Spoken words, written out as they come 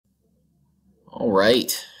All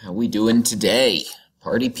right, how we doing today?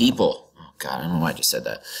 Party people. Oh God, I don't know why I just said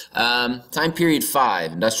that. Time period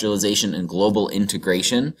 5, industrialization and global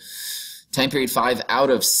integration. Time period 5 out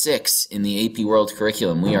of 6 in the AP World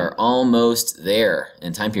curriculum. We are almost there.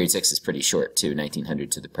 And time period 6 is pretty short too,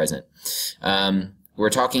 1900 to the present. We're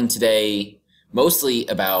talking today mostly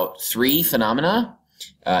about 3 phenomena: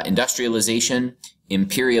 industrialization,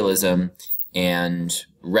 imperialism, and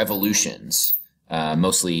revolutions.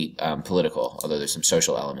 Mostly political, although there's some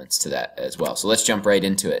social elements to that as well. So let's jump right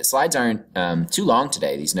into it. Slides aren't too long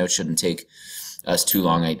today. These notes shouldn't take us too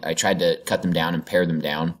long. I tried to cut them down and pare them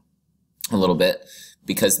down a little bit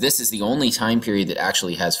because this is the only time period that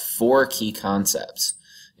actually has 4 key concepts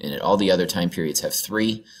in it. All the other time periods have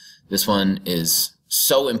 3. This one is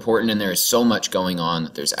so important and there is so much going on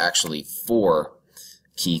that there's actually 4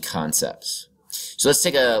 key concepts. So let's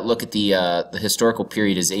take a look at the historical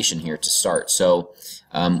periodization here to start. So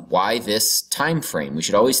why this time frame? We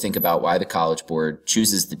should always think about why the College Board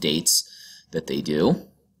chooses the dates that they do.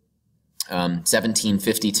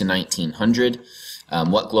 1750 to 1900.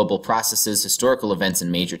 What global processes, historical events,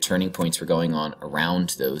 and major turning points were going on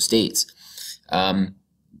around those dates.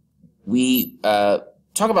 We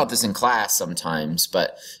talk about this in class sometimes,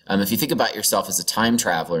 but if you think about yourself as a time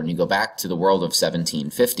traveler and you go back to the world of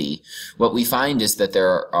 1750, what we find is that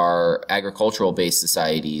there are agricultural-based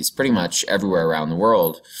societies pretty much everywhere around the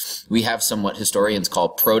world. We have some what historians call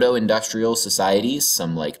proto-industrial societies,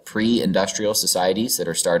 some like pre-industrial societies that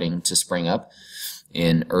are starting to spring up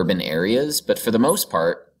in urban areas, but for the most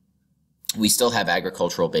part, we still have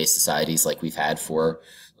agricultural-based societies like we've had for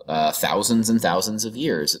thousands and thousands of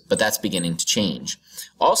years, but that's beginning to change.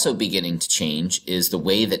 Also beginning to change is the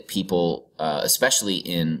way that people, especially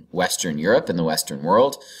in Western Europe and the Western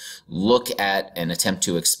world, look at and attempt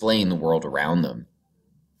to explain the world around them.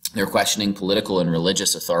 They're questioning political and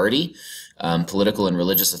religious authority, political and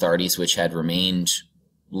religious authorities which had remained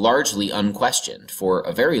largely unquestioned for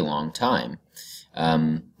a very long time.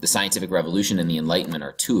 The Scientific Revolution and the Enlightenment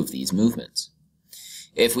are 2 of these movements.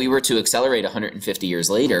 If we were to accelerate 150 years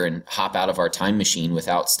later and hop out of our time machine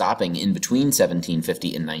without stopping in between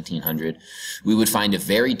 1750 and 1900, we would find a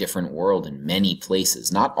very different world in many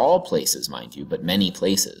places. Not all places, mind you, but many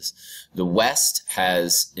places. The West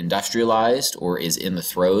has industrialized or is in the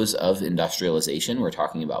throes of industrialization. We're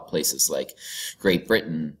talking about places like Great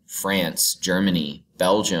Britain, France, Germany,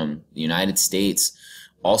 Belgium, the United States.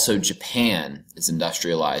 Also, Japan is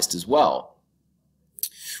industrialized as well,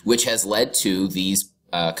 which has led to these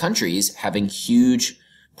countries having huge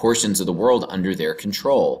portions of the world under their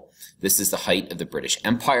control. This is the height of the British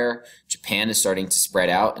Empire. Japan is starting to spread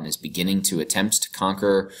out and is beginning to attempt to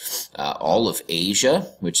conquer all of Asia,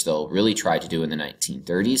 which they'll really try to do in the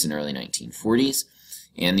 1930s and early 1940s.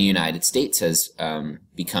 And the United States has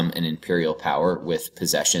become an imperial power with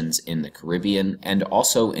possessions in the Caribbean and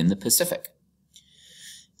also in the Pacific.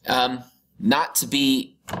 Not to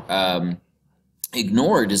be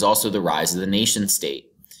ignored is also the rise of the nation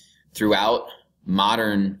state. Throughout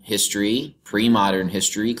modern history, pre-modern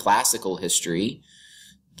history, classical history,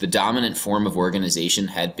 the dominant form of organization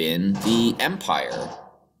had been the empire.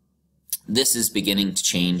 This is beginning to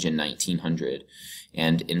change in 1900.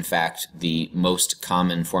 And in fact, the most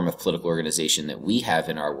common form of political organization that we have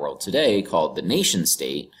in our world today, called the nation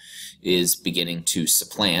state, is beginning to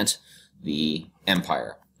supplant the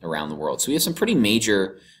empire around the world. So we have some pretty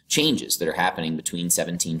major changes that are happening between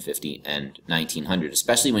 1750 and 1900,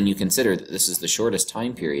 especially when you consider that this is the shortest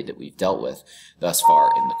time period that we've dealt with thus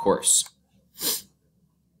far in the course.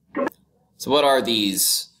 So what are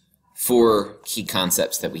these 4 key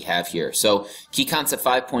concepts that we have here? So key concept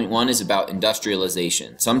 5.1 is about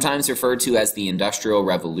industrialization, sometimes referred to as the Industrial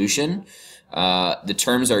Revolution. The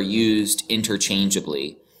terms are used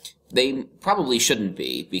interchangeably. They probably shouldn't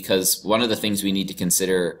be, because one of the things we need to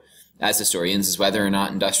consider as historians is whether or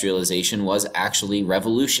not industrialization was actually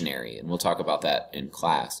revolutionary, and we'll talk about that in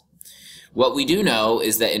class. What we do know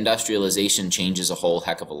is that industrialization changes a whole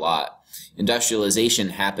heck of a lot. Industrialization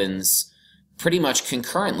happens pretty much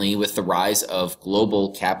concurrently with the rise of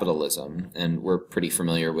global capitalism, and we're pretty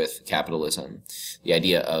familiar with capitalism, the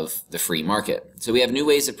idea of the free market. So we have new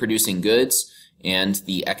ways of producing goods and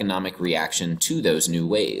the economic reaction to those new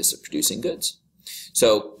ways of producing goods.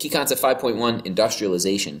 So key concept 5.1,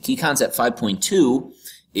 industrialization. Key concept 5.2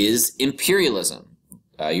 is imperialism,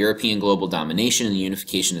 European global domination and the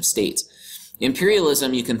unification of states.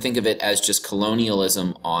 Imperialism, you can think of it as just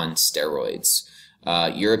colonialism on steroids.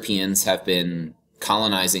 Europeans have been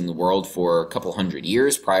colonizing the world for a couple hundred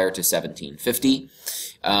years prior to 1750.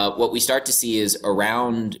 What we start to see is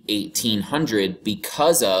around 1800,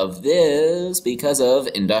 because of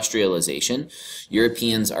industrialization,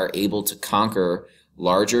 Europeans are able to conquer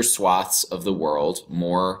larger swaths of the world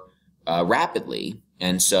more rapidly.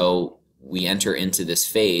 And so we enter into this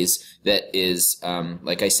phase that is,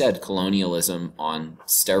 like I said, colonialism on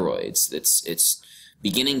steroids. It's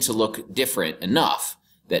beginning to look different enough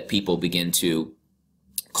that people begin to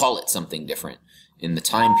call it something different in the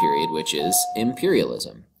time period, which is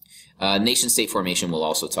imperialism. Nation-state formation we'll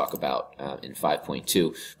also talk about in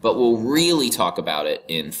 5.2, but we'll really talk about it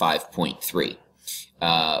in 5.3.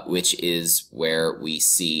 Which is where we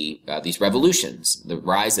see these revolutions, the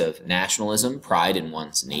rise of nationalism, pride in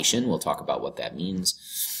one's nation. We'll talk about what that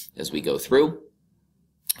means as we go through.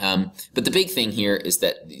 But the big thing here is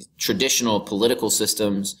that the traditional political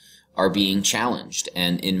systems are being challenged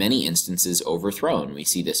and in many instances overthrown. We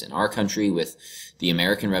see this in our country with the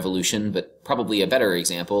American Revolution, but probably a better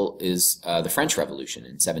example is the French Revolution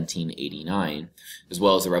in 1789, as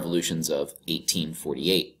well as the revolutions of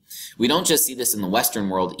 1848. We don't just see this in the Western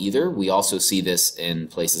world either. We also see this in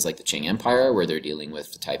places like the Qing Empire, where they're dealing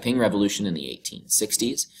with the Taiping Revolution in the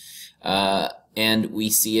 1860s. And we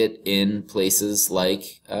see it in places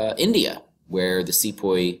like India, where the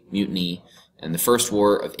Sepoy Mutiny and the First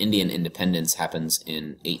War of Indian Independence happens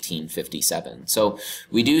in 1857. So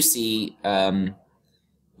we do see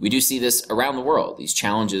this around the world, these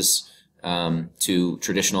challenges to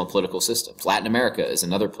traditional political systems. Latin America is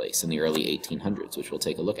another place in the early 1800s, which we'll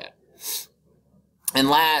take a look at. And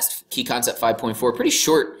last, key concept 5.4, pretty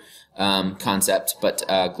short concept, but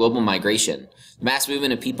global migration. The mass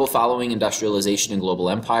movement of people following industrialization in global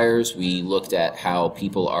empires. We looked at how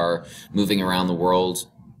people are moving around the world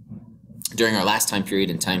during our last time period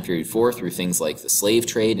and time period 4 through things like the slave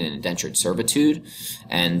trade and indentured servitude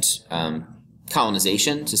and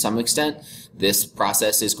colonization to some extent. This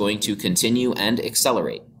process is going to continue and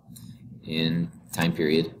accelerate in time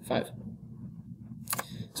period 5.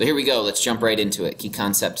 So here we go. Let's jump right into it. Key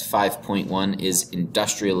concept 5.1 is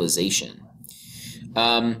industrialization.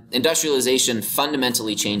 Industrialization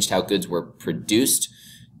fundamentally changed how goods were produced.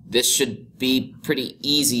 This should be pretty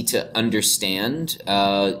easy to understand.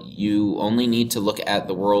 You only need to look at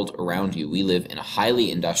the world around you. We live in a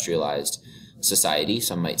highly industrialized society.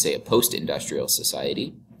 Some might say a post-industrial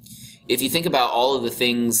society. If you think about all of the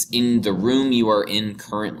things in the room you are in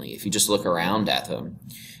currently, if you just look around at them,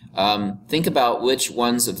 think about which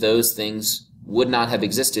ones of those things would not have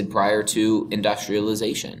existed prior to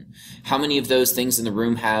industrialization. How many of those things in the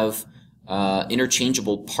room have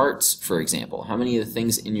interchangeable parts, for example? How many of the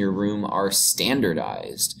things in your room are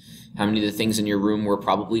standardized? How many of the things in your room were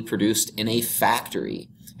probably produced in a factory?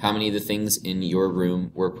 How many of the things in your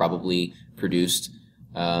room were probably produced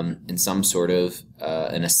in some sort of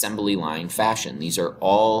an assembly line fashion? These are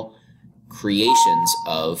all creations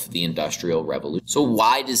of the Industrial Revolution. So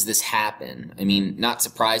why does this happen? I mean, not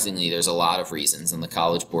surprisingly, there's a lot of reasons, and the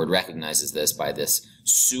College Board recognizes this by this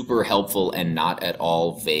super helpful and not at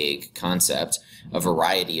all vague concept. A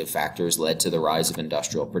variety of factors led to the rise of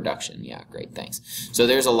industrial production. Yeah, great, thanks. So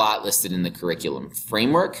there's a lot listed in the curriculum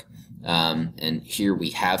framework, and here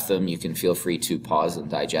we have them. You can feel free to pause and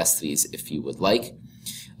digest these if you would like.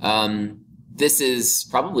 This is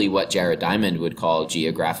probably what Jared Diamond would call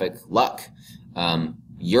geographic luck.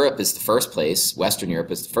 Europe is the first place, Western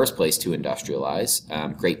Europe is the first place to industrialize,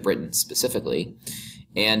 Great Britain specifically.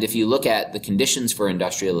 And if you look at the conditions for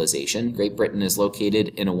industrialization, Great Britain is located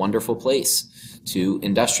in a wonderful place to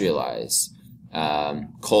industrialize.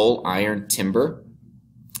 Coal, iron, timber,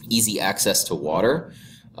 easy access to water,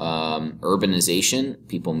 urbanization,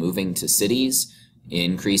 people moving to cities,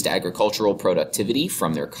 increased agricultural productivity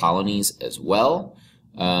from their colonies as well,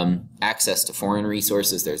 access to foreign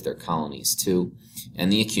resources, there's their colonies too,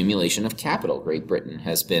 and the accumulation of capital. Great Britain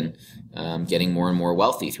has been getting more and more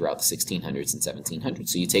wealthy throughout the 1600s and 1700s.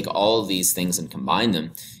 So you take all of these things and combine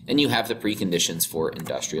them, and you have the preconditions for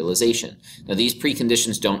industrialization. Now these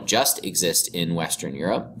preconditions don't just exist in Western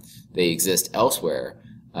Europe, they exist elsewhere,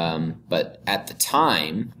 but at the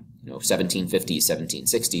time, 1750s,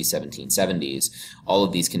 1760s, 1770s, all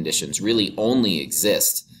of these conditions really only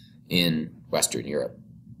exist in Western Europe.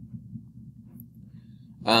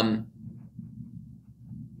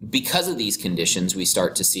 Because of these conditions, we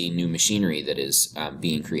start to see new machinery that is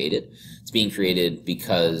being created. It's being created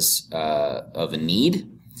because of a need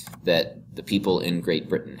that the people in Great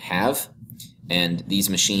Britain have. And these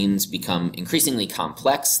machines become increasingly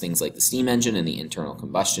complex, things like the steam engine and the internal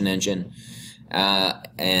combustion engine.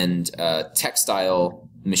 Textile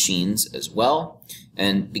machines as well.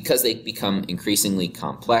 And because they become increasingly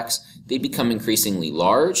complex, they become increasingly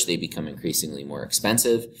large, they become increasingly more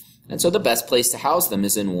expensive. And so the best place to house them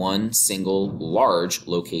is in one single large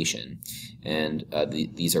location. And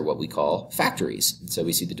these are what we call factories. So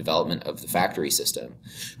we see the development of the factory system.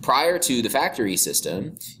 Prior to the factory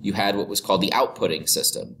system, you had what was called the outputting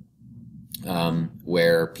system,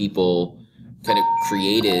 where people kind of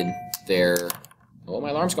created their... Oh, my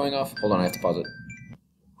alarm's going off. Hold on, I have to pause it.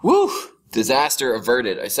 Woo! Disaster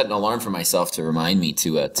averted. I set an alarm for myself to remind me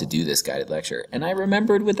to do this guided lecture, and I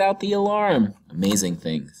remembered without the alarm. Amazing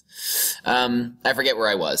things. I forget where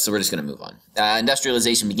I was, so we're just going to move on.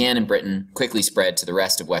 Industrialization began in Britain, quickly spread to the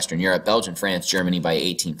rest of Western Europe, Belgium, France, Germany by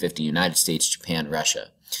 1850, United States, Japan, Russia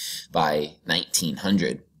by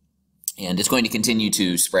 1900. And it's going to continue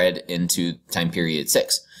to spread into time period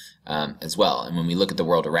 6. As well. And when we look at the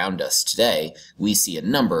world around us today, we see a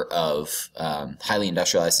number of highly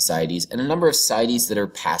industrialized societies and a number of societies that are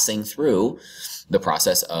passing through the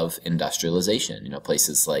process of industrialization. You know,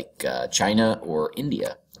 places like China or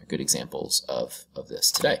India are good examples of this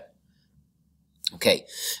today. Okay,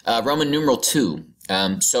 Roman numeral 2.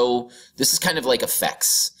 So this is kind of like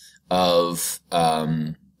effects of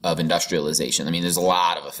industrialization. I mean, there's a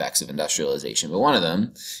lot of effects of industrialization, but one of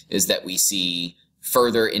them is that we see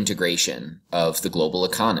further integration of the global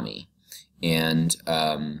economy. And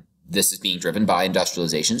this is being driven by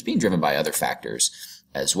industrialization. It's being driven by other factors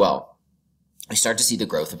as well. We start to see the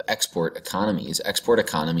growth of export economies. Export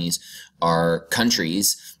economies are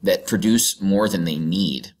countries that produce more than they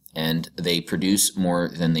need, and they produce more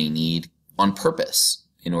than they need on purpose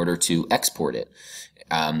in order to export it,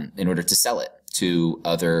 in order to sell it to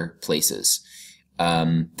other places.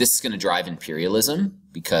 This is going to drive imperialism,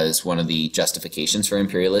 because one of the justifications for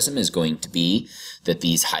imperialism is going to be that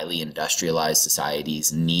these highly industrialized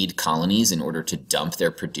societies need colonies in order to dump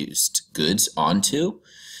their produced goods onto.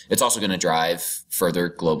 It's also going to drive further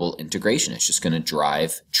global integration. It's just going to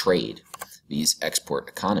drive trade, these export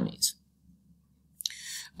economies.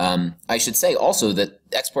 I should say also that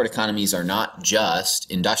export economies are not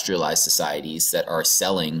just industrialized societies that are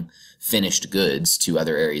selling finished goods to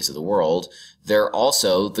other areas of the world. They're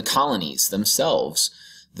also the colonies themselves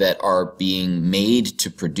that are being made to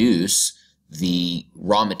produce the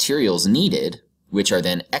raw materials needed, which are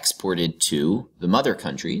then exported to the mother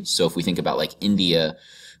countries. So if we think about like India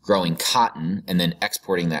growing cotton and then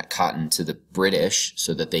exporting that cotton to the British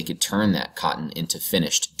so that they could turn that cotton into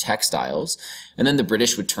finished textiles, and then the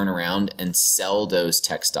British would turn around and sell those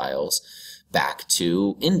textiles back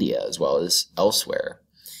to India as well as elsewhere.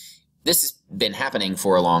 This has been happening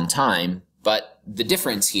for a long time, but the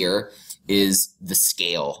difference here is the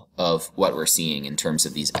scale of what we're seeing in terms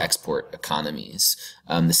of these export economies.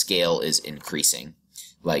 The scale is increasing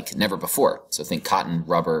like never before. So think cotton,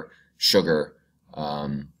 rubber, sugar,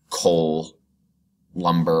 coal,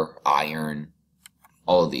 lumber, iron,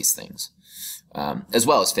 all of these things, as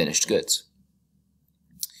well as finished goods.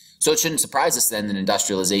 So it shouldn't surprise us then that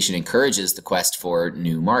industrialization encourages the quest for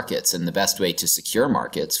new markets, and the best way to secure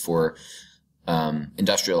markets for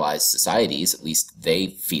industrialized societies, at least they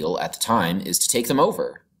feel at the time, is to take them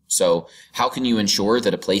over. So how can you ensure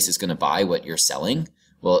that a place is going to buy what you're selling?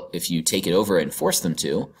 Well, if you take it over and force them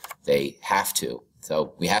to, they have to.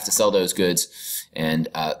 So we have to sell those goods, and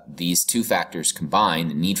these two factors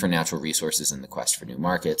combined, the need for natural resources and the quest for new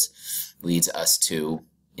markets, leads us to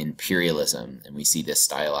imperialism. And we see this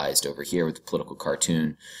stylized over here with the political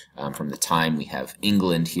cartoon from the time. We have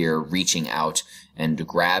England here reaching out and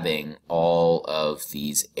grabbing all of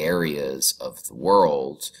these areas of the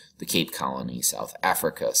world, the Cape Colony, South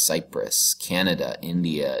Africa, Cyprus, Canada,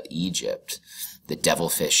 India, Egypt, the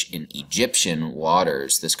devilfish in Egyptian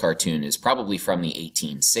waters. This cartoon is probably from the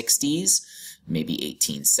 1860s, maybe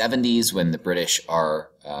 1870s, when the British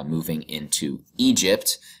are moving into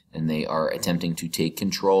Egypt, and they are attempting to take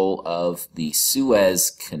control of the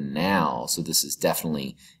Suez Canal. So this is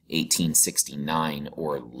definitely 1869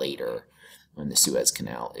 or later when the Suez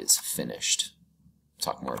Canal is finished.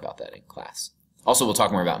 We'll talk more about that in class. Also, we'll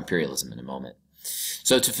talk more about imperialism in a moment.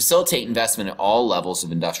 So to facilitate investment at all levels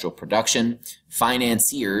of industrial production,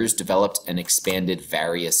 financiers developed and expanded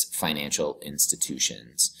various financial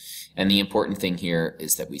institutions. And the important thing here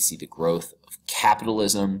is that we see the growth of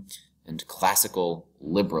capitalism and classical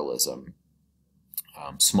liberalism,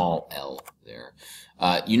 small l there.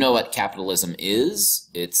 You know what capitalism is.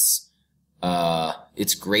 Its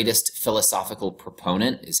greatest philosophical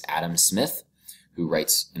proponent is Adam Smith, who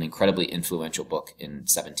writes an incredibly influential book in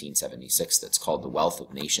 1776 that's called The Wealth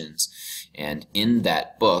of Nations. And in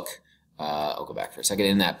that book, I'll go back for a second,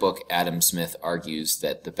 in that book, Adam Smith argues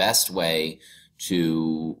that the best way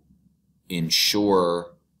to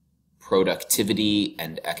ensure productivity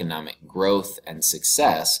and economic growth and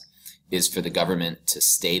success is for the government to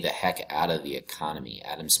stay the heck out of the economy.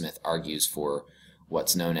 Adam Smith argues for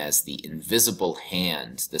what's known as the invisible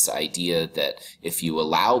hand, this idea that if you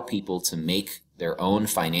allow people to make their own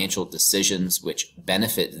financial decisions which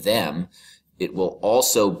benefit them, it will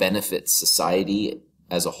also benefit society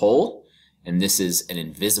as a whole. And this is an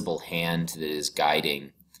invisible hand that is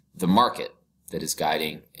guiding the market, that is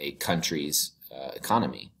guiding a country's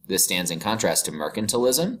economy. This stands in contrast to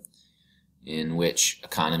mercantilism, in which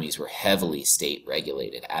economies were heavily state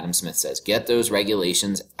regulated. Adam Smith says, get those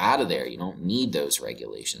regulations out of there. You don't need those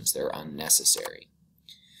regulations. They're unnecessary.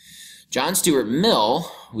 John Stuart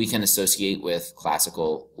Mill we can associate with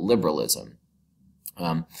classical liberalism.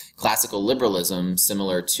 Classical liberalism,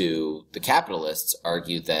 similar to the capitalists,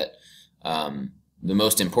 argued that the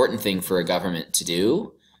most important thing for a government to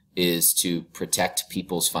do is to protect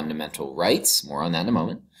people's fundamental rights. More on that in a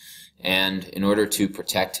moment. And in order to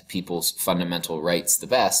protect people's fundamental rights the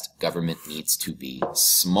best, government needs to be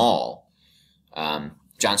small.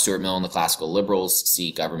 John Stuart Mill and the classical liberals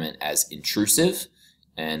see government as intrusive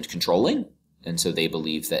and controlling. And so they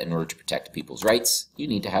believe that in order to protect people's rights, you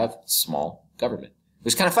need to have small government.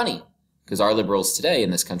 It's kind of funny because our liberals today in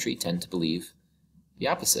this country tend to believe the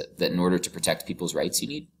opposite, that in order to protect people's rights, you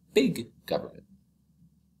need big government.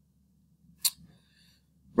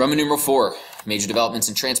 Roman numeral 4, major developments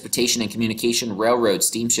in transportation and communication, railroads,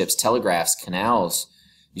 steamships, telegraphs, canals.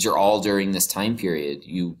 These are all during this time period.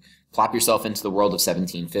 You plop yourself into the world of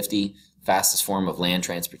 1750. Fastest form of land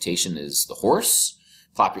transportation is the horse.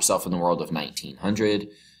 Plop yourself in the world of 1900.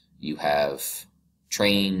 You have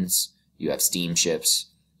trains, you have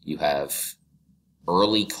steamships, you have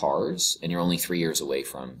early cars, and you're only 3 years away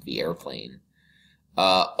from the airplane.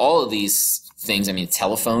 All of these things, I mean,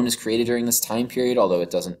 telephone is created during this time period, although it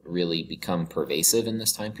doesn't really become pervasive in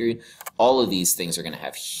this time period. All of these things are going to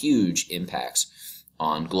have huge impacts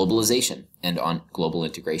on globalization and on global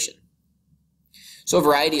integration. So a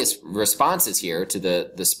variety of responses here to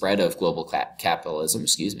the spread of global capitalism,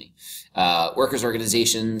 workers'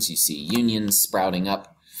 organizations, you see unions sprouting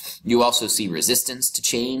up. You also see resistance to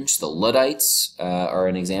change. The Luddites are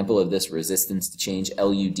an example of this resistance to change,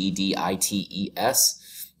 Luddites.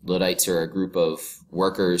 Luddites are a group of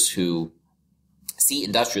workers who see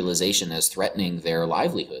industrialization as threatening their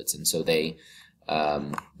livelihoods, and so they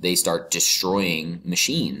start destroying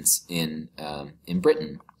machines in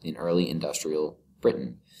Britain, in early industrial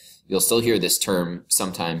Britain. You'll still hear this term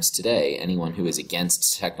sometimes today. Anyone who is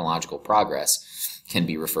against technological progress can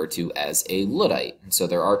be referred to as a Luddite. And so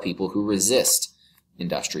there are people who resist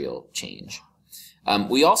industrial change.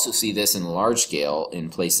 We also see this in large scale in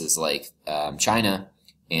places like China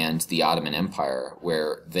and the Ottoman Empire,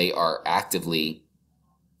 where they are actively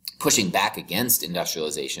pushing back against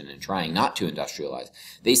industrialization and trying not to industrialize.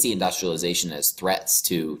 They see industrialization as threats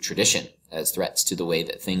to tradition, as threats to the way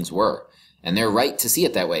that things were. And they're right to see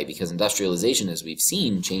it that way, because industrialization, as we've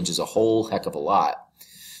seen, changes a whole heck of a lot.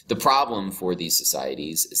 The problem for these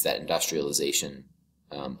societies is that industrialization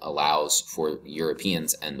allows for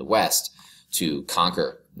Europeans and the West to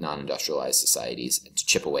conquer non-industrialized societies and to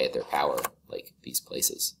chip away at their power, like these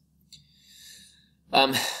places.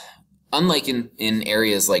 Unlike in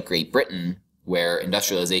areas like Great Britain, where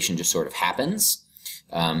industrialization just sort of happens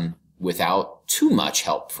without too much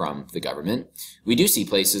help from the government, we do see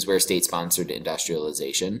places where state-sponsored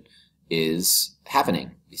industrialization is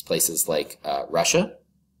happening. These places like Russia,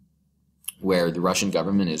 where the Russian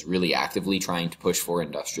government is really actively trying to push for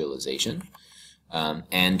industrialization,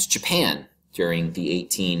 and Japan during the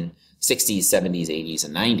 1860s, 70s, 80s,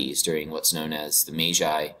 and 90s, during what's known as the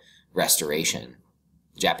Meiji Restoration.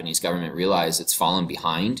 The Japanese government realized it's fallen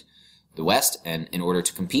behind the West, and in order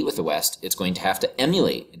to compete with the West, it's going to have to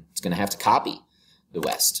emulate, it's going to have to copy the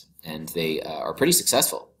West, and they are pretty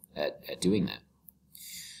successful at doing that.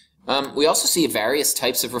 We also see various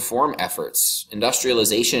types of reform efforts.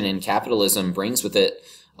 Industrialization and capitalism brings with it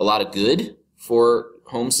a lot of good for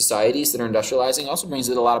home societies that are industrializing, also brings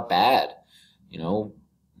with it a lot of bad. You know,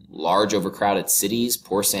 large overcrowded cities,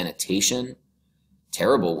 poor sanitation,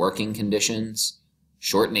 terrible working conditions,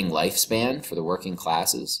 shortening lifespan for the working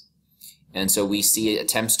classes. And so we see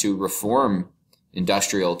attempts to reform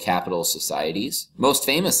industrial capital societies, most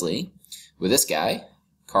famously with this guy,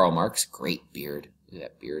 Karl Marx. Great beard. Look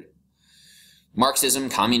at that beard. Marxism,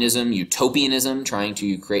 communism, utopianism, trying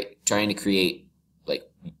to create like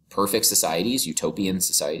perfect societies, utopian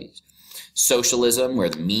societies. Socialism, where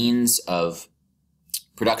the means of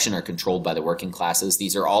production are controlled by the working classes.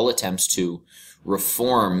 These are all attempts to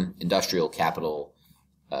reform industrial capital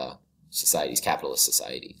societies, capitalist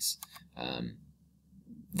societies.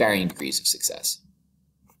 Varying degrees of success.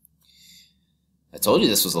 I told you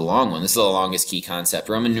this was a long one. This is the longest key concept.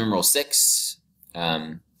 Roman numeral 6,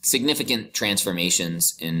 significant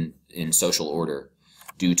transformations in social order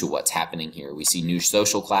due to what's happening here. We see new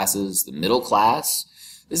social classes, the middle class.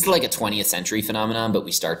 This is like a 20th century phenomenon, but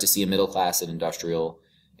we start to see a middle class in industrial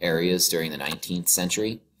areas during the 19th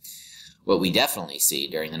century. What we definitely see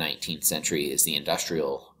during the 19th century is the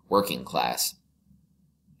industrial working class.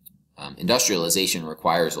 Industrialization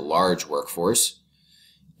requires a large workforce,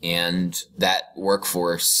 and that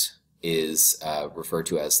workforce is referred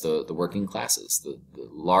to as the working classes, the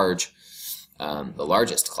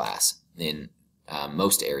largest class in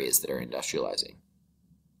most areas that are industrializing.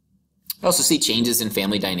 I also see changes in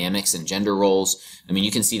family dynamics and gender roles. I mean,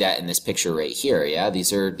 you can see that in this picture right here. Yeah,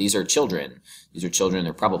 these are children. These are children.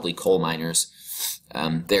 They're probably coal miners.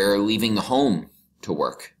 They're leaving the home to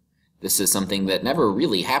work. This is something that never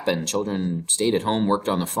really happened. Children stayed at home, worked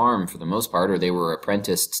on the farm for the most part, or they were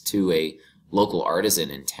apprenticed to a local artisan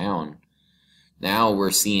in town. Now we're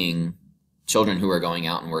seeing children who are going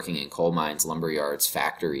out and working in coal mines, lumber yards,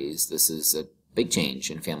 factories. This is a big change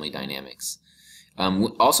in family dynamics.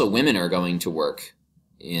 Also, women are going to work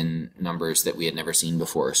in numbers that we had never seen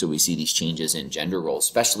before. So we see these changes in gender roles,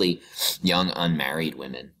 especially young unmarried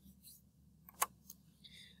women.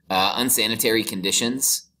 Unsanitary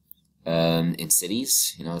conditions. In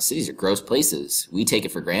cities, cities are gross places. We take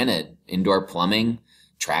it for granted. Indoor plumbing,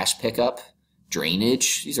 trash pickup,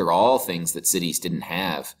 drainage. These are all things that cities didn't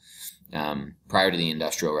have prior to the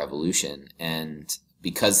Industrial Revolution. And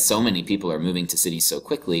because so many people are moving to cities so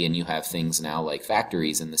quickly, and you have things now like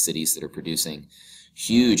factories in the cities that are producing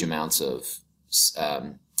huge amounts of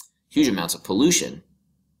pollution,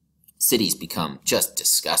 cities become just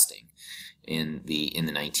disgusting in the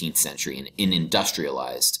 19th century and in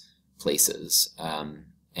industrialized places.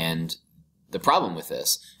 And the problem with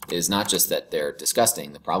this is not just that they're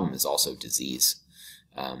disgusting, the problem is also disease,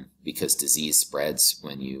 because disease spreads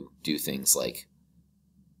when you do things like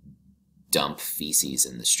dump feces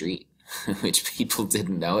in the street, which people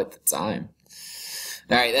didn't know at the time.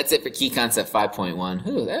 All right, that's it for key concept 5.1.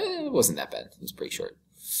 Ooh, that wasn't that bad. It was pretty short.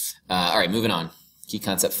 All right, moving on. Key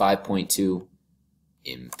concept 5.2,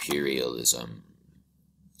 imperialism.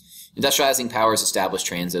 Industrializing powers established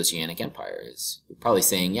transoceanic empires. You're probably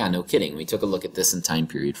saying, yeah, no kidding. We took a look at this in time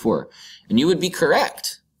period 4. And you would be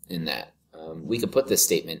correct in that. We could put this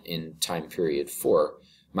statement in time period 4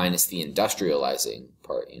 minus the industrializing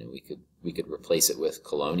part. We could replace it with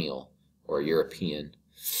colonial or European,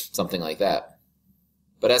 something like that.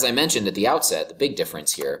 But as I mentioned at the outset, the big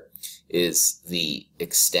difference here is the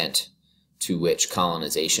extent to which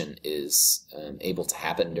colonization is able to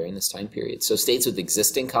happen during this time period. So states with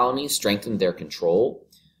existing colonies strengthened their control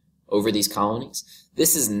over these colonies.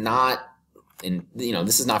 This is not,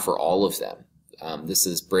 this is not for all of them. This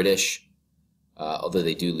is British, although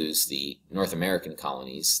they do lose the North American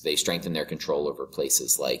colonies. They strengthen their control over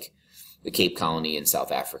places like the Cape Colony in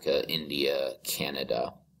South Africa, India,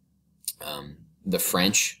 Canada. The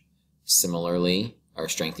French, similarly, are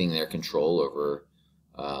strengthening their control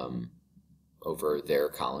over their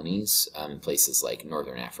colonies in places like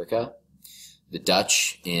Northern Africa. The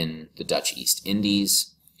Dutch in the Dutch East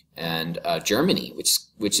Indies, and Germany,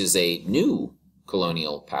 which is a new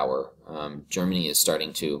colonial power. Germany is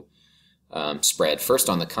starting to spread first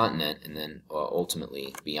on the continent and then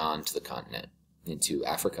ultimately beyond the continent into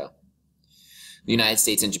Africa. The United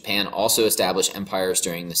States and Japan also established empires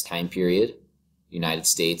during this time period. The United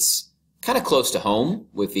States kind of close to home,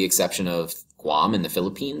 with the exception of Guam and the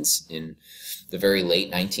Philippines in the very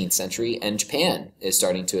late 19th century, and Japan is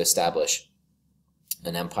starting to establish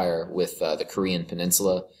an empire with the Korean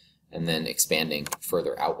Peninsula and then expanding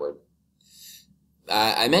further outward.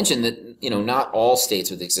 I mentioned that not all states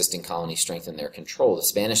with existing colonies strengthened their control. The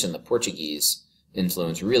Spanish and the Portuguese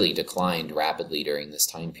influence really declined rapidly during this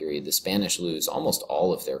time period. The Spanish lose almost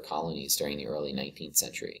all of their colonies during the early 19th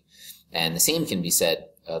century. And the same can be said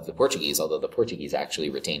of the Portuguese, although the Portuguese actually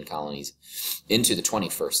retained colonies into the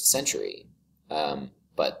 21st century.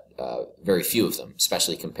 But very few of them,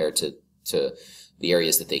 especially compared to the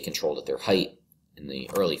areas that they controlled at their height in the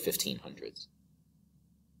early 1500s.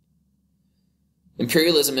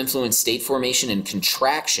 Imperialism influenced state formation and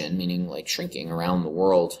contraction, meaning like shrinking around the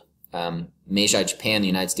world. Meiji Japan, the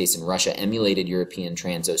United States, and Russia emulated European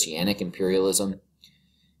transoceanic imperialism.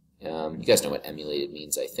 You guys know what emulated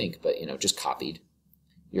means, I think, but just copied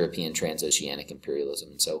European transoceanic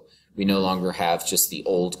imperialism. And so we no longer have just the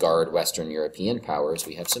old guard Western European powers.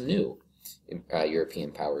 We have some new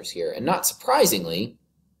European powers here. And not surprisingly,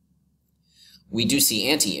 we do see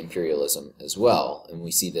anti-imperialism as well, and we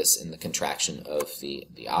see this in the contraction of the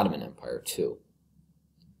Ottoman Empire too.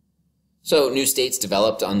 So new states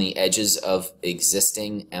developed on the edges of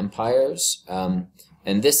existing empires,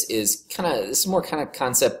 and this is more kind of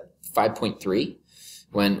concept 5.3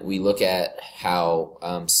 when we look at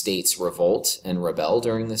how states revolt and rebel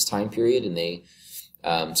during this time period, and they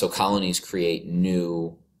so colonies create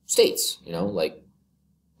new states, like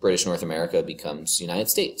British North America becomes United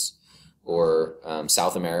States, or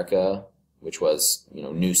South America, which was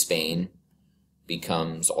New Spain,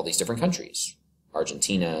 becomes all these different countries: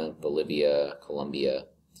 Argentina, Bolivia, Colombia.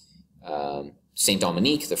 Saint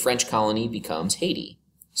Dominique, the French colony, becomes Haiti.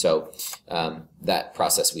 So that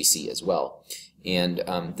process we see as well. And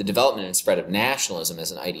the development and spread of nationalism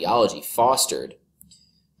as an ideology fostered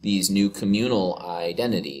these new communal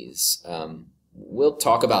identities. We'll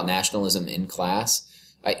talk about nationalism in class.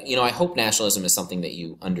 I hope nationalism is something that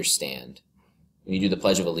you understand. When you do the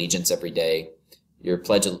Pledge of Allegiance every day, you're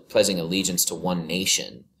pledging allegiance to one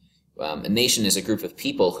nation. A nation is a group of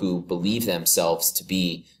people who believe themselves to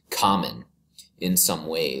be common in some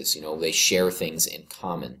ways. They share things in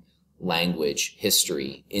common: language,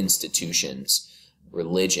 history, institutions,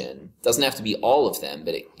 religion. It doesn't have to be all of them,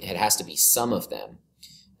 but it has to be some of them.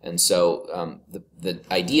 And so the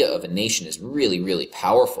idea of a nation is really, really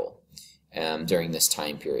powerful during this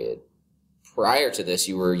time period. Prior to this,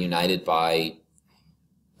 you were united by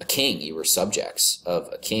a king. You were subjects of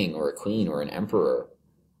a king or a queen or an emperor.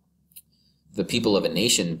 The people of a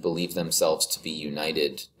nation believe themselves to be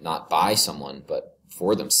united not by someone, but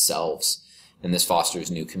for themselves. And this fosters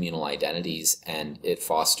new communal identities, and it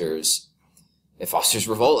fosters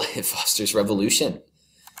revolt, it fosters revolution.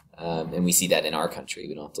 And we see that in our country.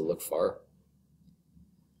 We don't have to look far.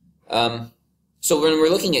 So when we're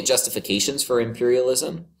looking at justifications for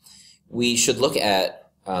imperialism, we should look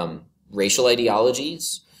at racial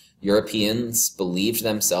ideologies. Europeans believed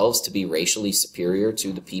themselves to be racially superior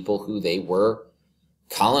to the people who they were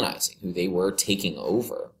colonizing, who they were taking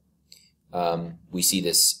over. We see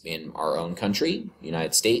this in our own country,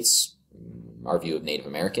 United States, our view of Native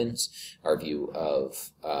Americans, our view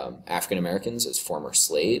of African Americans as former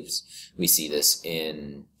slaves. We see this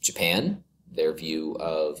in Japan, their view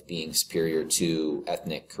of being superior to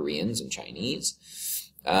ethnic Koreans and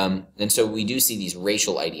Chinese. And so we do see these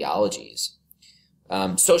racial ideologies.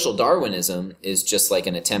 Social Darwinism is just like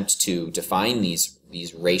an attempt to define these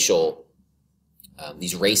racist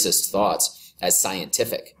thoughts as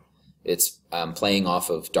scientific. It's playing off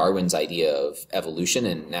of Darwin's idea of evolution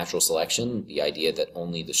and natural selection, the idea that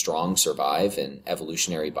only the strong survive in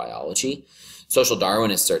evolutionary biology. Social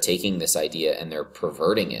Darwinists are taking this idea and they're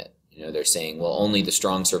perverting it. They're saying, well, only the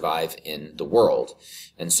strong survive in the world.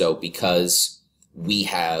 And so because we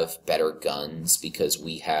have better guns, because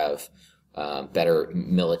we have better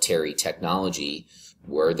military technology,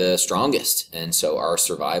 we're the strongest. And so our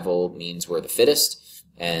survival means we're the fittest,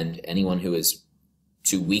 and anyone who is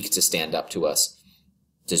too weak to stand up to us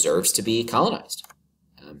deserves to be colonized.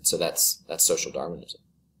 So that's social Darwinism.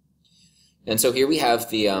 And so here we have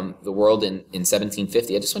the world in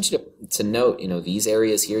 1750. I just want you to note, these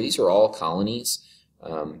areas here, these are all colonies.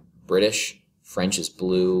 British, French is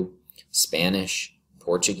blue, Spanish,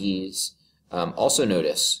 Portuguese. Also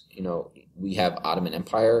notice, we have Ottoman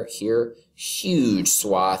Empire here, huge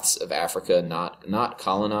swaths of Africa not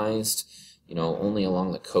colonized, only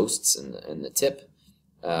along the coasts and the tip.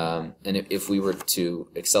 And if we were to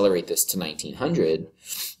accelerate this to 1900,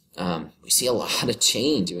 we see a lot of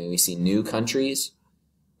change. We see new countries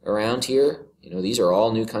around here. These are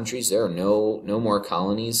all new countries. There are no more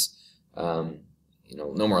colonies, no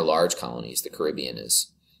more large colonies. The Caribbean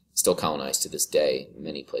is still colonized to this day in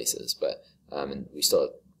many places, but and we still have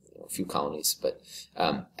a few colonies. But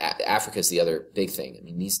Africa is the other big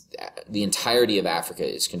thing. The entirety of Africa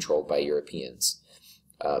is controlled by Europeans,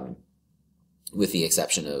 with the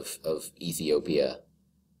exception of Ethiopia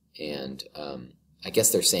and I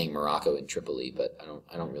guess they're saying Morocco and Tripoli, but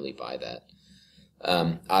I don't really buy that.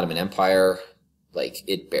 Ottoman Empire,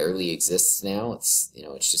 it barely exists now. It's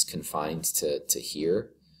just confined to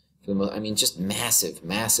here. Just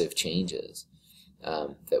massive changes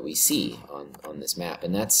that we see on this map,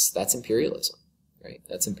 and that's imperialism, right?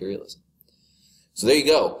 That's imperialism. So there you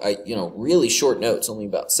go. Really short notes, only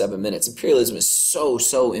about 7 minutes. Imperialism is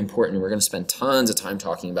so important. We're going to spend tons of time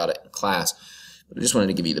talking about it in class, but I just wanted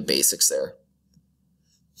to give you the basics there.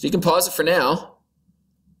 So you can pause it for now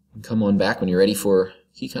and come on back when you're ready for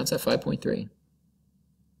Key Concept 5.3.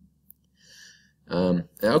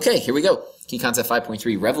 Okay, here we go. Key Concept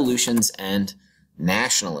 5.3, Revolutions and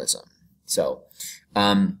Nationalism. So,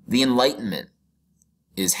 the Enlightenment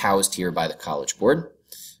is housed here by the College Board.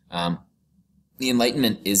 The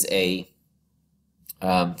Enlightenment is a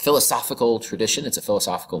philosophical tradition. It's a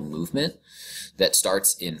philosophical movement that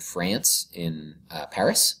starts in France, in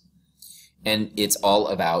Paris, and it's all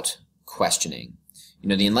about questioning. You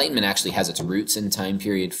know, the Enlightenment actually has its roots in time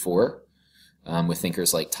period 4, with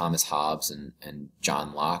thinkers like Thomas Hobbes and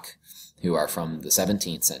John Locke, who are from the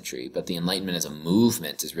 17th century. But the Enlightenment as a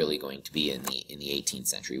movement is really going to be in the 18th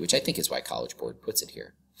century, which I think is why College Board puts it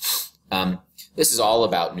here. This is all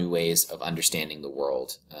about new ways of understanding the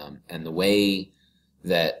world, and the way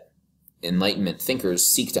that Enlightenment thinkers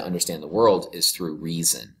seek to understand the world is through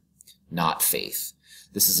reason, not faith.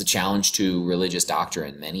 This is a challenge to religious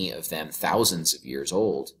doctrine, many of them thousands of years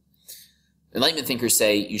old. Enlightenment thinkers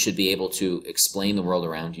say you should be able to explain the world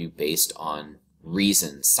around you based on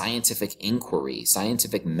reason, scientific inquiry,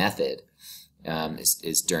 scientific method,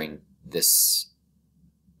 is during this,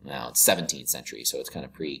 well, it's 17th century, so it's kind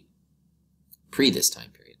of pre this time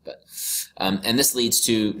period. But and this leads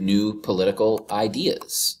to new political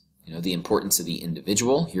ideas. You know, the importance of the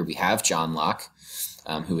individual. Here we have John Locke,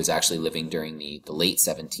 who was actually living during the late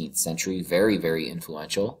 17th century, very, very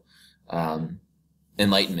influential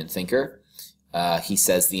Enlightenment thinker. He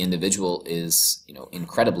says the individual is, you know,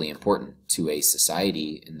 incredibly important to a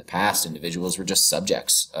society. In the past, individuals were just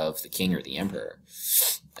subjects of the king or the emperor.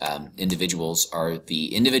 Individuals are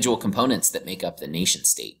the individual components that make up the nation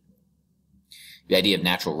state. The idea of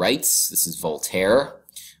natural rights, this is Voltaire.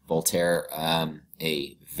 Voltaire,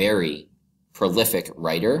 a very prolific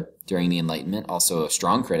writer during the Enlightenment, also a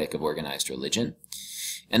strong critic of organized religion,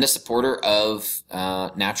 and a supporter of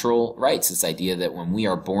natural rights, this idea that when we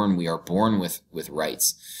are born with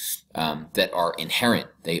rights that are inherent.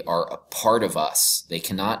 They are a part of us. They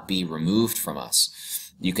cannot be removed from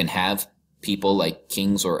us. You can have people like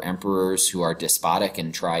kings or emperors who are despotic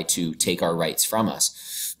and try to take our rights from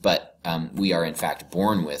us, but we are in fact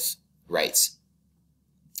born with rights.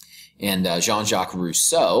 And Jean-Jacques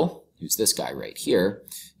Rousseau, who's this guy right here,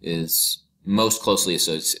 is most closely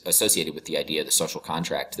associated with the idea of the social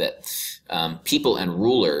contract, that people and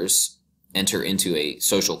rulers enter into a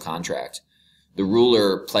social contract. The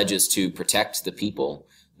ruler pledges to protect the people.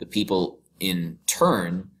 The people in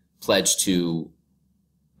turn pledge to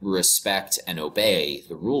respect and obey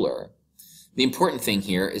the ruler. The important thing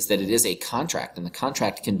here is that it is a contract, and the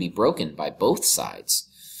contract can be broken by both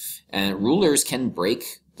sides. And rulers can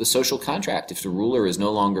break the social contract if the ruler is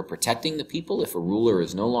no longer protecting the people. If a ruler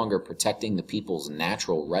is no longer protecting the people's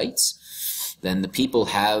natural rights, then the people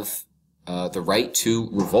have the right to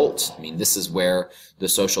revolt. I mean, this is where the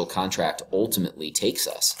social contract ultimately takes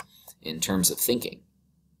us in terms of thinking.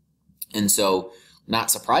 And so, not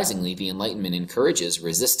surprisingly, the Enlightenment encourages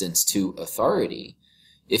resistance to authority.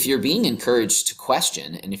 If you're being encouraged to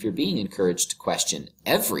question, and if you're being encouraged to question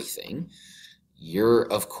everything, you're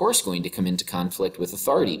of course going to come into conflict with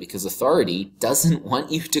authority, because authority doesn't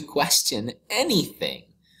want you to question anything,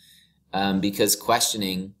 because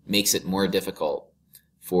questioning makes it more difficult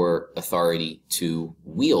for authority to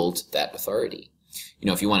wield that authority. You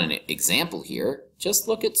know, if you want an example here, just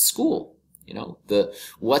look at school. You know,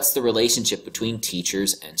 what's the relationship between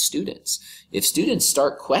teachers and students? If students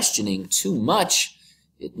start questioning too much,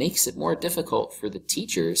 it makes it more difficult for the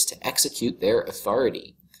teachers to execute their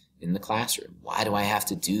authority in the classroom. Why do I have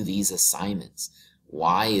to do these assignments?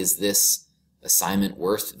 Why is this assignment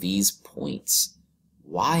worth these points?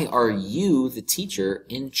 Why are you, the teacher,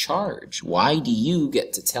 in charge? Why do you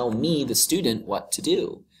get to tell me, the student, what to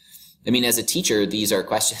do? I mean, as a teacher, these are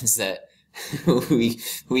questions that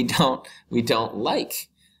we don't like,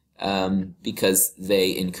 because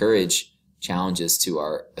they encourage challenges to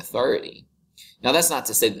our authority. Now, that's not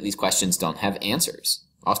to say that these questions don't have answers.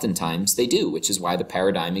 Oftentimes they do, which is why the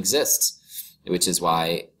paradigm exists, which is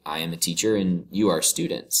why I am a teacher and you are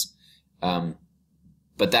students.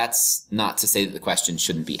 But that's not to say that the questions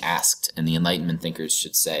shouldn't be asked, and the Enlightenment thinkers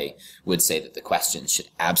would say that the questions should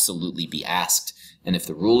absolutely be asked. And if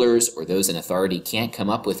the rulers or those in authority can't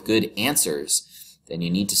come up with good answers, then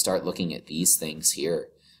you need to start looking at these things here.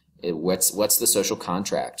 What's the social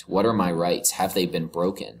contract? What are my rights? Have they been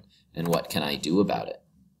broken? And what can I do about it?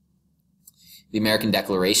 The American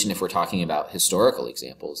Declaration, if we're talking about historical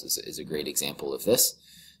examples, is a great example of this.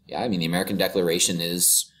 Yeah, I mean, the American Declaration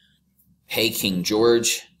is, hey, King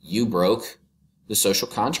George, you broke the social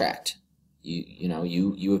contract.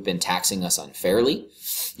 You have been taxing us unfairly.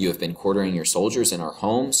 You have been quartering your soldiers in our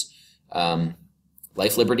homes.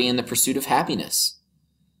 Life, liberty, and the pursuit of happiness.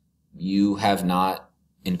 You have not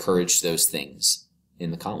encouraged those things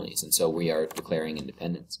in the colonies, and so we are declaring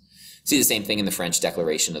independence. See the same thing in the French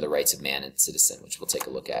Declaration of the Rights of Man and Citizen, which we'll take a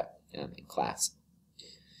look at in class.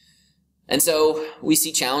 And so we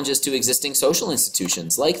see challenges to existing social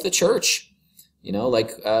institutions like the church,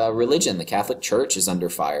 like religion. The Catholic Church is under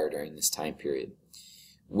fire during this time period.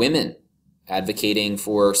 Women advocating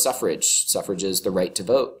for suffrage. Suffrage is the right to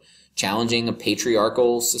vote. Challenging a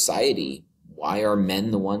patriarchal society. Why are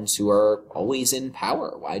men the ones who are always in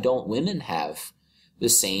power? Why don't women have the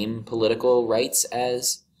same political rights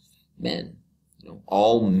as men?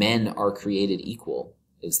 All men are created equal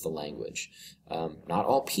is the language. Not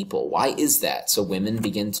all people. Why is that? So women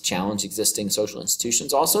begin to challenge existing social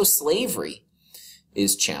institutions. Also, slavery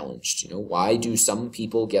is challenged. Why do some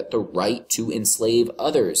people get the right to enslave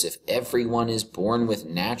others? If everyone is born with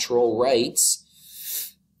natural rights,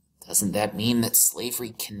 doesn't that mean that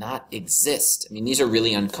slavery cannot exist? I mean, these are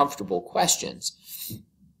really uncomfortable questions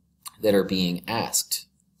that are being asked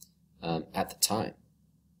at the time.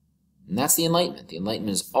 And that's the Enlightenment. The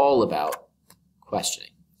Enlightenment is all about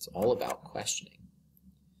questioning. It's all about questioning.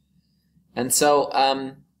 And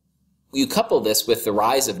so you couple this with the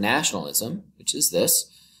rise of nationalism, which is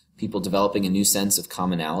this: people developing a new sense of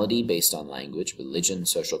commonality based on language, religion,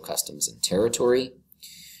 social customs, and territory.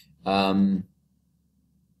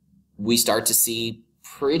 We start to see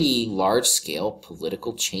pretty large-scale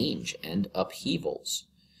political change and upheavals.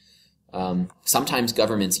 Sometimes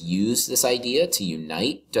governments use this idea to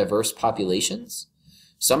unite diverse populations.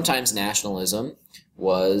 Sometimes nationalism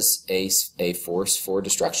was a force for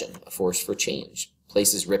destruction, a force for change.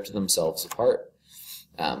 Places ripped themselves apart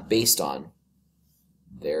based on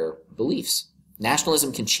their beliefs.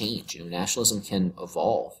 Nationalism can change. Nationalism can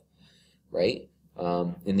evolve, right?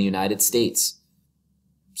 In the United States,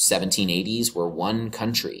 1780s were one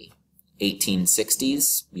country.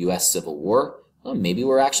 1860s, U.S. Civil War. Well, maybe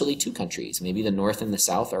we're actually two countries. Maybe the North and the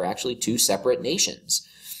South are actually two separate nations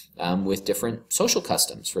with different social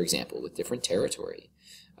customs, for example, with different territory.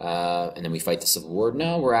 And then we fight the Civil War.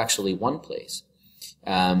 No, we're actually one place.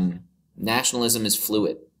 Nationalism is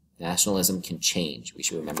fluid. Nationalism can change. We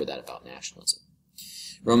should remember that about nationalism.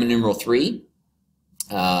 Roman numeral 3,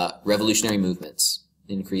 revolutionary movements,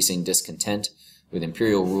 increasing discontent with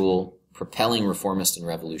imperial rule, propelling reformist and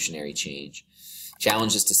revolutionary change.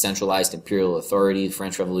 Challenges to centralized imperial authority. The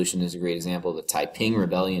French Revolution is a great example. The Taiping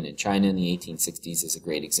Rebellion in China in the 1860s is a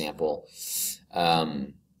great example.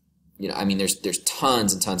 There's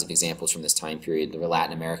tons and tons of examples from this time period. The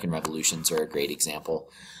Latin American revolutions are a great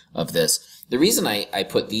example of this. The reason I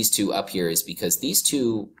put these two up here is because these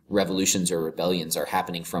two revolutions or rebellions are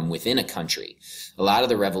happening from within a country. A lot of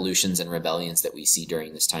the revolutions and rebellions that we see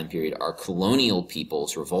during this time period are colonial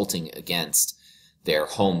peoples revolting against their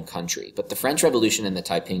home country. But the French Revolution and the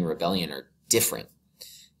Taiping Rebellion are different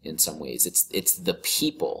in some ways. It's the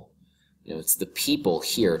people, it's the people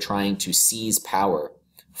here trying to seize power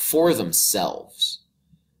for themselves,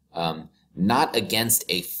 not against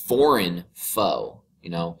a foreign foe.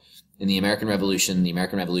 In the American Revolution, the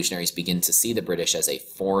American revolutionaries begin to see the British as a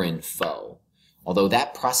foreign foe. Although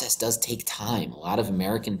that process does take time. A lot of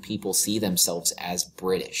American people see themselves as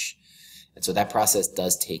British. And so that process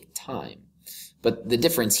does take time. But the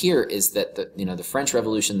difference here is that the French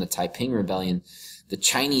Revolution, the Taiping Rebellion, the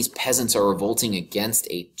Chinese peasants are revolting against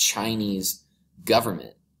a Chinese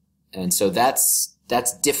government. And so that's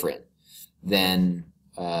different than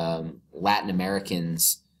Latin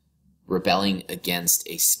Americans rebelling against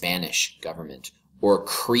a Spanish government, or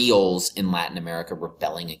Creoles in Latin America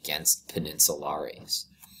rebelling against Peninsulares.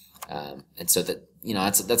 And so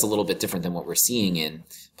that's a little bit different than what we're seeing in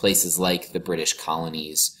places like the British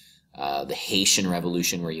colonies, the Haitian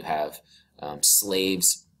Revolution, where you have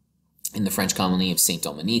slaves in the French colony of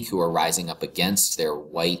Saint-Dominique who are rising up against their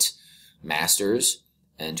white masters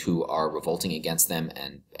and who are revolting against them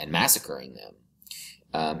and massacring them,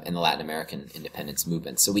 and the Latin American independence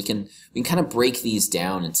movement. So we can kind of break these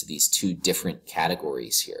down into these two different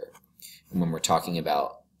categories here when we're talking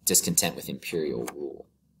about discontent with imperial rule.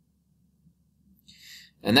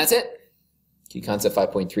 And that's it. Key concept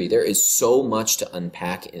 5.3. There is so much to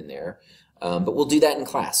unpack in there, but we'll do that in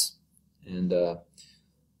class. And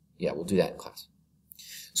we'll do that in class.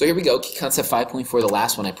 So here we go, key concept 5.4, the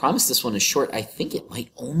last one. I promise this one is short. I think it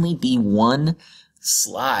might only be one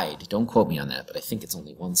slide. Don't quote me on that, but I think it's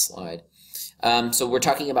only one slide. So we're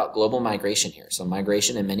talking about global migration here. So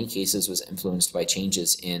migration in many cases was influenced by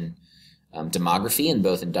changes in demography in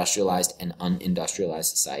both industrialized and unindustrialized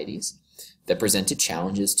societies that presented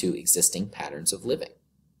challenges to existing patterns of living.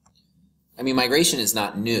 I mean, migration is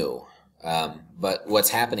not new, but what's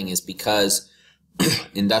happening is because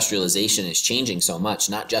industrialization is changing so much,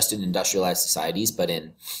 not just in industrialized societies, but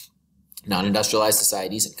in non-industrialized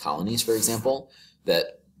societies and colonies, for example,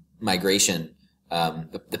 that migration,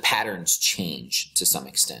 the patterns change to some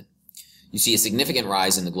extent. You see a significant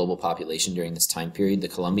rise in the global population during this time period. The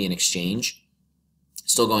Columbian Exchange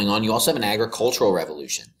still going on. You also have an agricultural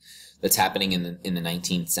revolution that's happening in the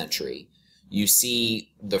 19th century. You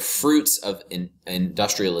see the fruits of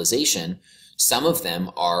industrialization. Some of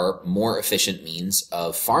them are more efficient means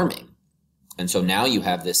of farming. And so now you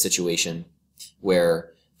have this situation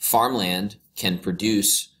where farmland can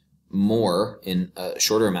produce more in a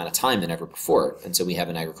shorter amount of time than ever before. And so we have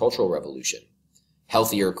an agricultural revolution.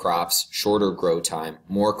 Healthier crops, shorter grow time,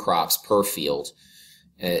 more crops per field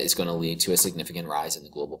is going to lead to a significant rise in the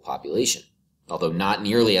global population, although not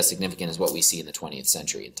nearly as significant as what we see in the 20th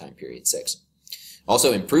century in time period 6.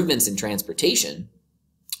 Also, improvements in transportation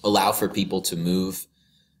allow for people to move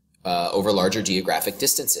over larger geographic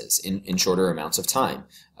distances in shorter amounts of time.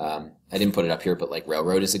 I didn't put it up here, but like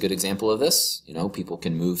railroad is a good example of this. You know, people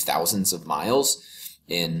can move thousands of miles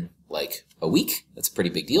in like a week. That's a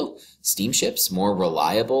pretty big deal. Steamships, more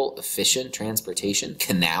reliable, efficient transportation.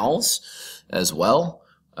 Canals as well.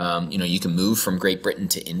 You know, you can move from Great Britain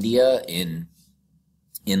to India in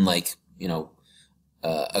like, you know,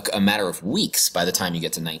 a matter of weeks by the time you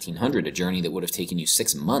get to 1900, a journey that would have taken you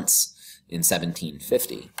 6 months in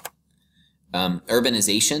 1750.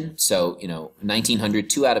 Urbanization, so, you know, 1900,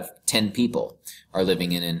 2 out of 10 people are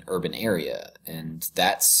living in an urban area, and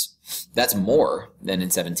that's more than in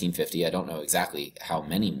 1750. I don't know exactly how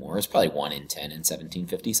many more. It's probably 1 in 10 in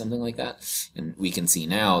 1750, something like that. And we can see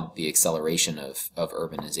now the acceleration of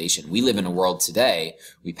urbanization. We live in a world today,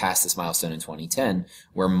 we passed this milestone in 2010,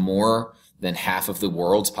 where more than half of the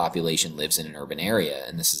world's population lives in an urban area,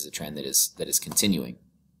 and this is a trend that is continuing.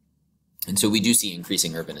 And so we do see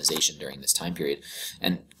increasing urbanization during this time period,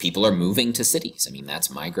 and people are moving to cities. I mean,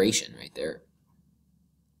 that's migration right there.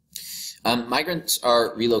 Migrants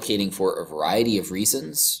are relocating for a variety of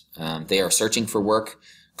reasons. They are searching for work,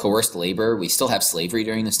 coerced labor. We still have slavery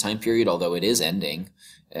during this time period, although it is ending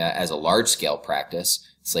as a large-scale practice.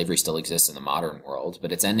 Slavery still exists in the modern world,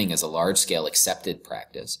 but it's ending as a large-scale accepted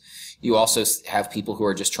practice. You also have people who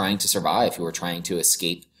are just trying to survive, who are trying to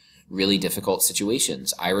escape really difficult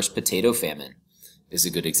situations. Irish potato famine is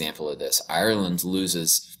a good example of this. Ireland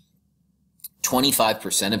loses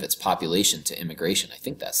 25% of its population to immigration. I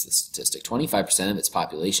think that's the statistic. 25% of its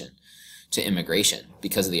population to immigration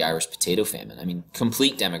because of the Irish potato famine. I mean,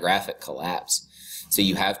 complete demographic collapse. So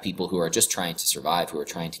you have people who are just trying to survive, who are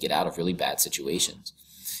trying to get out of really bad situations.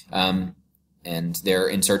 And they're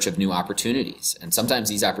in search of new opportunities. And sometimes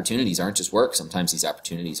these opportunities aren't just work. Sometimes these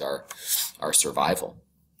opportunities are survival.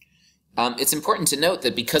 It's important to note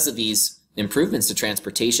that because of these improvements to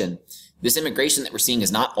transportation, this immigration that we're seeing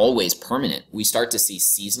is not always permanent. We start to see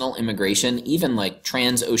seasonal immigration, even like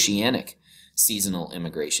transoceanic seasonal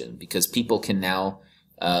immigration, because people can now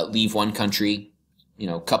leave one country, you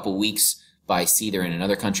know, a couple weeks by sea. They're in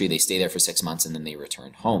another country, they stay there for 6 months, and then they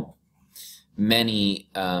return home. Many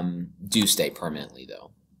do stay permanently,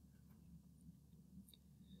 though.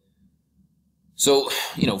 So,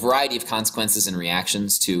 you know, variety of consequences and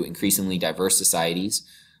reactions to increasingly diverse societies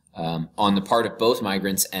on the part of both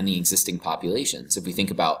migrants and the existing populations. If we think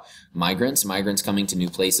about migrants coming to new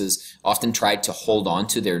places often tried to hold on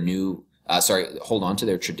to their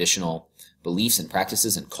their traditional beliefs and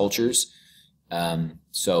practices and cultures.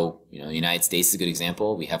 So, you know, the United States is a good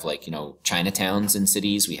example. We have like, you know, Chinatowns in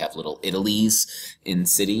cities. We have little Italies in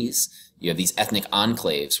cities. You have these ethnic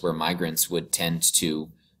enclaves where migrants would tend to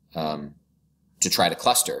try to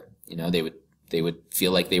cluster. You know, they would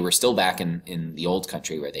feel like they were still back in the old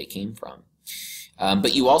country where they came from.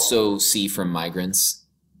 But you also see from migrants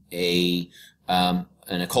an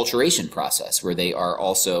acculturation process where they are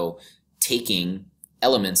also taking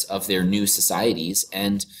elements of their new societies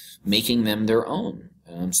and making them their own.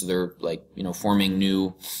 So they're like, you know, forming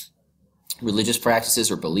new religious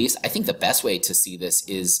practices or beliefs. I think the best way to see this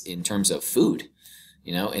is in terms of food,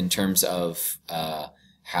 you know, in terms of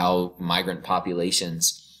how migrant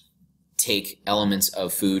populations take elements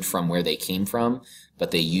of food from where they came from,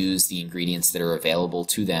 but they use the ingredients that are available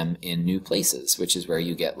to them in new places, which is where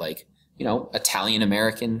you get like, you know,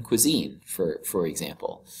 Italian-American cuisine, for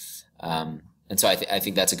example. And so I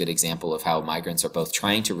think that's a good example of how migrants are both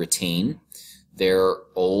trying to retain their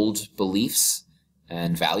old beliefs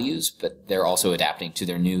and values, but they're also adapting to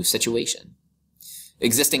their new situation.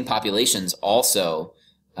 Existing populations also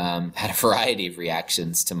had a variety of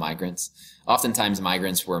reactions to migrants. Oftentimes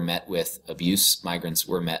migrants were met with abuse. Migrants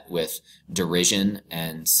were met with derision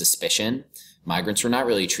and suspicion. Migrants were not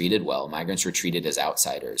really treated well. Migrants were treated as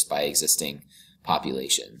outsiders by existing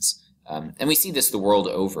populations. And we see this the world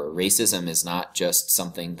over. Racism is not just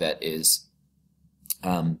something that is,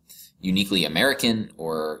 uniquely American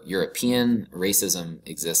or European. Racism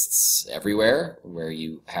exists everywhere, where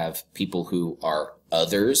you have people who are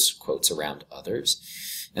others, quotes around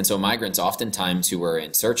others. And so migrants oftentimes who were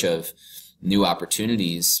in search of new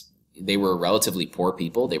opportunities, they were relatively poor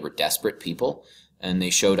people, they were desperate people, and they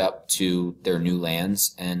showed up to their new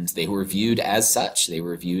lands and they were viewed as such. They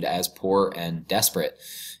were viewed as poor and desperate.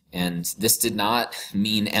 And this did not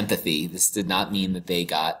mean empathy. This did not mean that they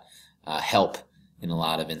got help in a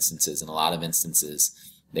lot of instances. In a lot of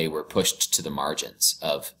instances, they were pushed to the margins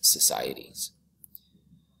of societies.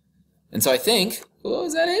 And so I think, oh,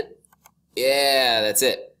 is that it? Yeah, that's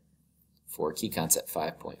it for Key Concept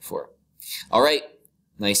 5.4. All right,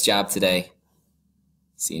 nice job today.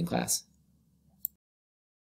 See you in class.